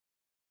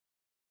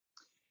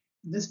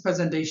In this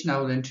presentation, I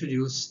will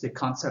introduce the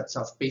concepts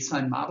of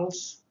baseline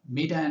models,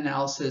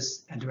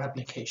 meta-analysis, and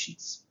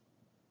replications.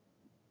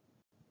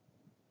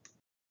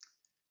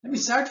 Let me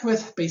start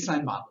with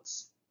baseline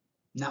models.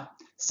 Now,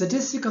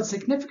 statistical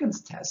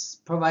significance tests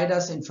provide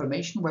us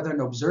information whether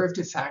an observed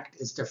effect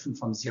is different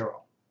from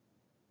zero.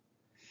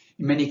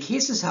 In many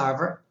cases,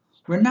 however,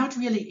 we're not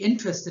really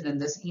interested in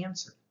this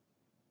answer.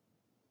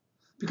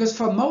 Because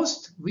for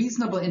most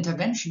reasonable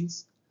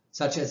interventions,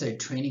 such as a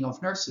training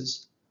of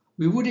nurses,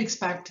 we would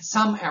expect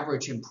some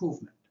average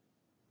improvement.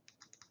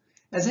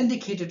 As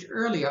indicated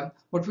earlier,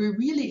 what we're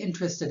really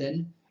interested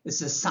in is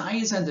the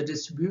size and the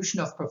distribution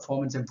of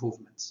performance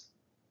improvements.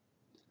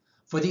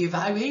 For the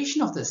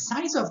evaluation of the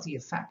size of the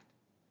effect,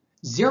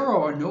 zero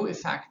or no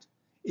effect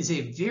is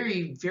a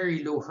very,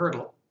 very low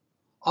hurdle,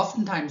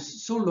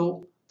 oftentimes so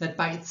low that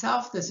by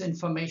itself this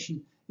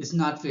information is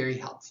not very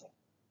helpful.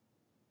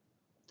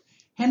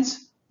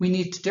 Hence, we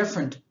need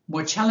different,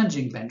 more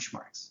challenging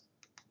benchmarks.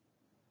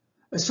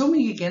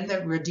 Assuming again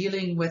that we're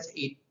dealing with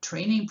a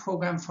training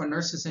program for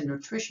nurses in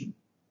nutrition,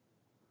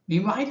 we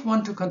might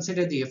want to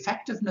consider the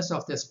effectiveness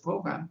of this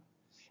program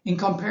in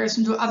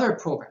comparison to other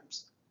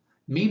programs,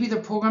 maybe the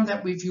program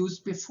that we've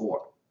used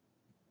before.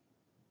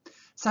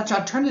 Such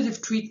alternative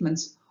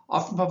treatments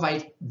often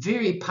provide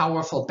very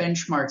powerful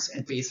benchmarks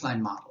and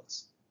baseline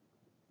models.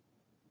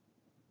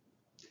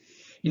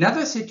 In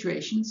other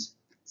situations,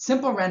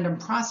 simple random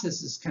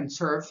processes can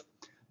serve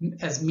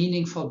as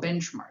meaningful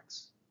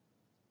benchmarks.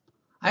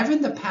 I've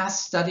in the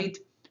past studied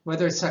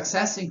whether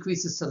success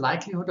increases the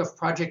likelihood of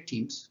project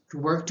teams to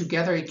work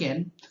together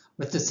again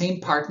with the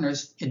same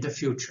partners in the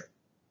future.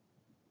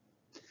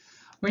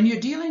 When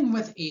you're dealing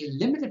with a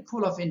limited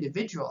pool of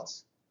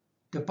individuals,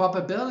 the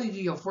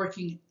probability of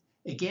working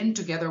again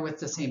together with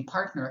the same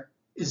partner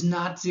is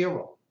not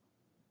zero.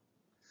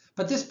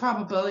 But this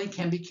probability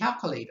can be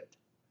calculated,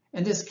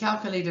 and this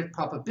calculated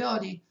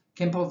probability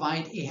can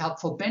provide a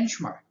helpful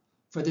benchmark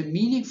for the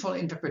meaningful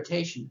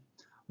interpretation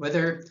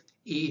whether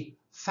a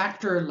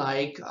factor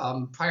like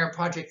prior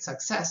project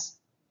success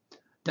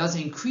does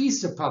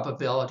increase the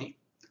probability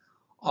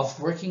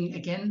of working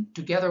again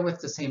together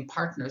with the same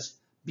partners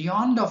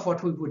beyond of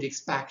what we would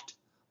expect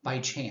by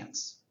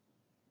chance.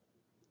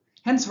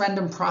 Hence,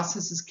 random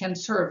processes can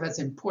serve as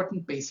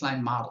important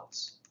baseline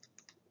models.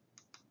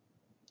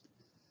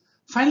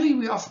 Finally,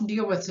 we often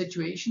deal with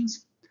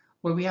situations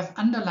where we have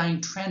underlying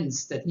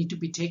trends that need to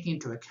be taken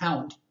into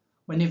account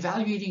when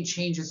evaluating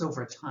changes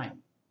over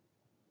time.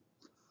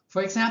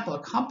 For example,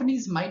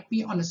 companies might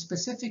be on a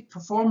specific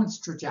performance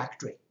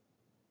trajectory,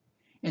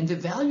 and the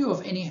value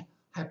of any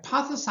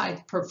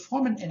hypothesized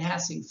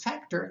performance-enhancing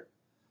factor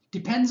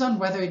depends on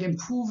whether it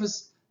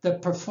improves the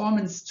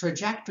performance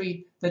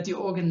trajectory that the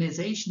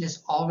organization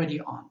is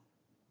already on.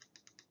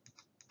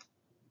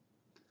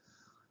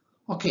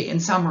 Okay,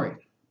 in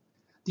summary,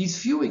 these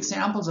few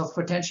examples of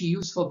potentially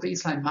useful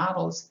baseline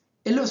models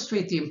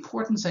illustrate the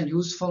importance and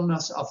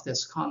usefulness of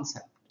this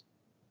concept.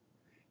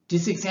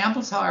 These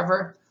examples,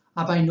 however,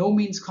 are by no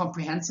means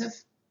comprehensive.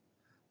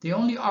 They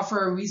only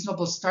offer a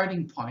reasonable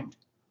starting point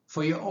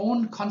for your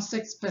own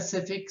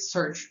context-specific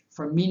search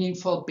for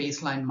meaningful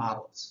baseline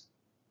models.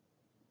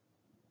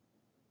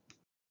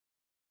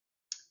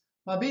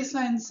 While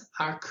baselines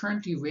are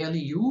currently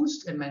rarely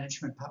used in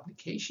management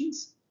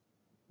publications,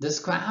 this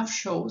graph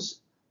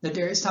shows that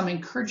there is some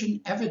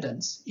encouraging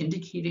evidence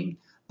indicating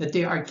that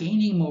they are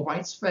gaining more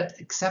widespread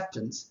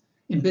acceptance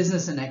in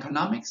business and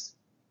economics,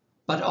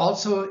 but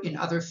also in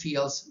other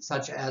fields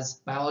such as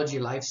biology,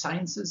 life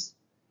sciences,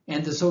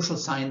 and the social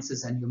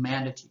sciences and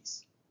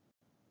humanities.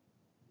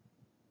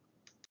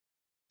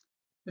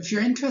 If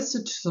you're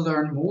interested to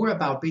learn more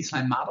about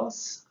baseline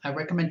models, I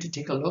recommend to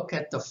take a look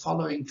at the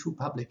following two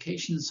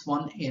publications,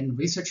 one in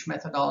Research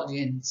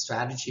Methodology and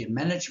Strategy and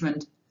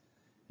Management,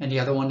 and the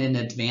other one in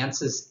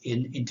Advances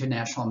in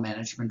International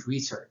Management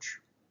Research.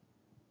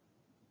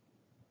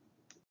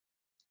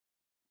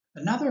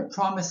 Another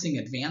promising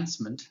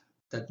advancement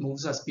that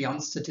moves us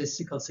beyond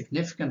statistical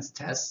significance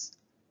tests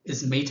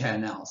is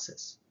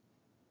meta-analysis.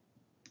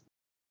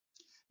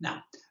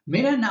 Now,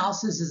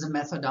 meta-analysis is a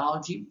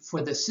methodology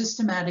for the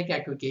systematic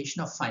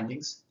aggregation of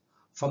findings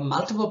from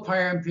multiple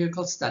prior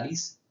empirical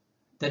studies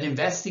that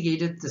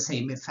investigated the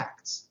same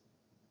effects.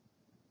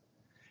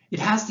 It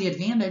has the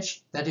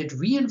advantage that it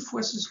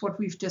reinforces what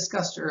we've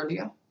discussed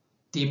earlier,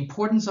 the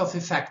importance of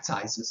effect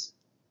sizes.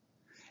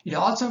 It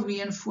also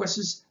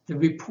reinforces the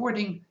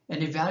reporting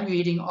and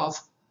evaluating of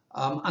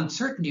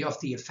uncertainty of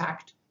the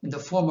effect in the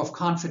form of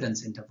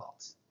confidence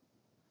intervals.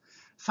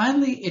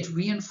 Finally, it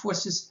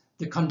reinforces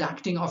the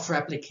conducting of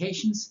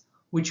replications,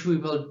 which we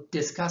will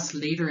discuss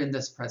later in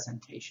this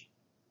presentation.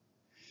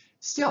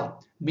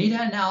 Still,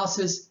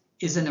 meta-analysis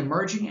is an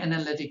emerging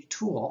analytic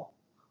tool,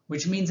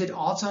 which means it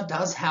also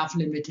does have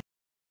limitations.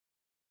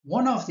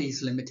 One of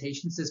these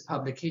limitations is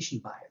publication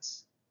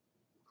bias.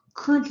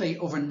 Currently,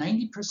 over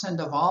 90%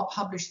 of all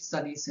published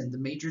studies in the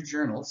major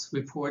journals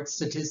report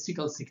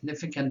statistical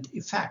significant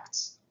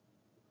effects.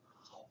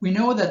 We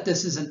know that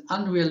this is an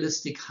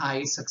unrealistic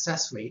high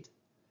success rate,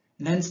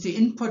 and hence the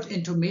input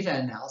into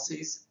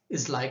meta-analyses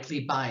is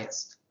likely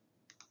biased.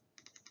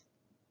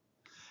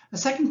 A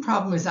second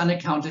problem is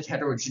unaccounted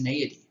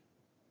heterogeneity.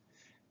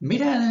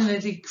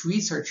 Meta-analytic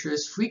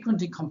researchers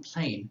frequently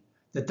complain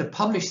that the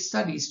published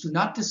studies do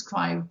not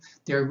describe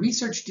their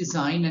research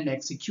design and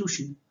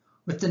execution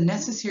with the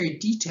necessary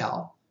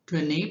detail to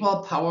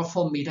enable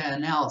powerful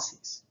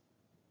meta-analyses.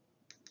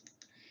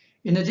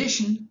 In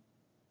addition,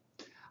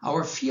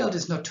 our field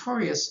is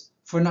notorious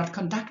for not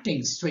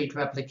conducting straight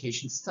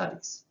replication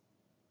studies.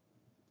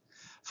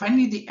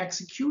 Finally, the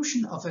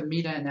execution of a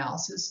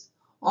meta-analysis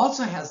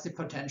also has the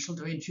potential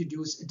to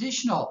introduce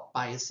additional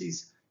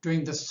biases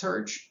during the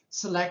search,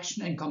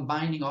 selection, and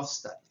combining of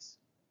studies.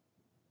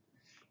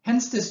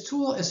 Hence, this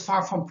tool is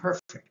far from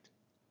perfect,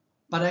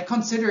 but I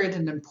consider it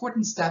an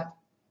important step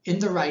in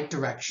the right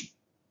direction.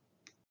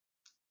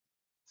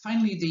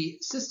 Finally, the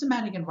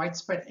systematic and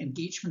widespread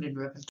engagement in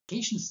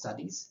replication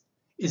studies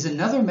is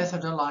another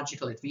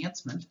methodological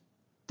advancement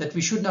that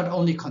we should not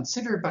only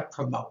consider but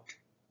promote.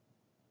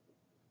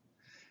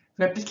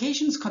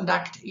 Replications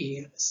conduct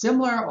a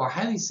similar or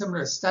highly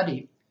similar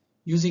study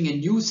using a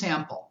new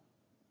sample.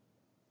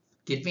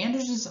 The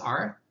advantages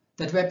are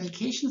that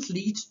replications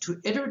lead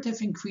to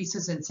iterative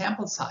increases in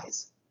sample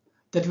size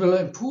that will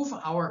improve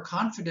our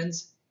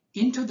confidence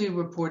into the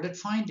reported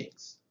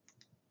findings.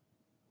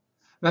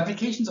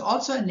 Replications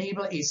also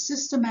enable a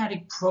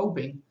systematic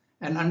probing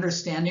and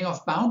understanding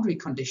of boundary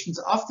conditions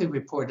of the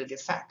reported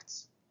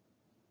effects.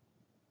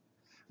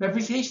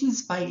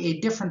 Replications by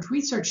a different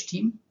research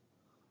team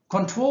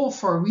control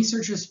for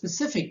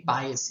researcher-specific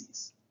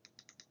biases.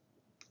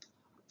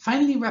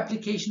 Finally,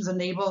 replications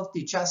enable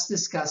the just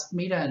discussed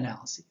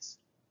meta-analyses.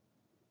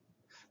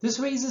 This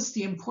raises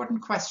the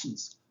important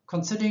questions.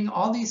 Considering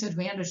all these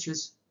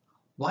advantages,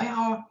 why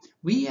are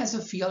we as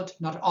a field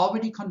not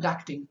already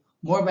conducting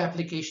more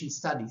replication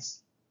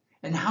studies?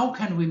 And how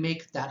can we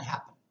make that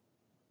happen?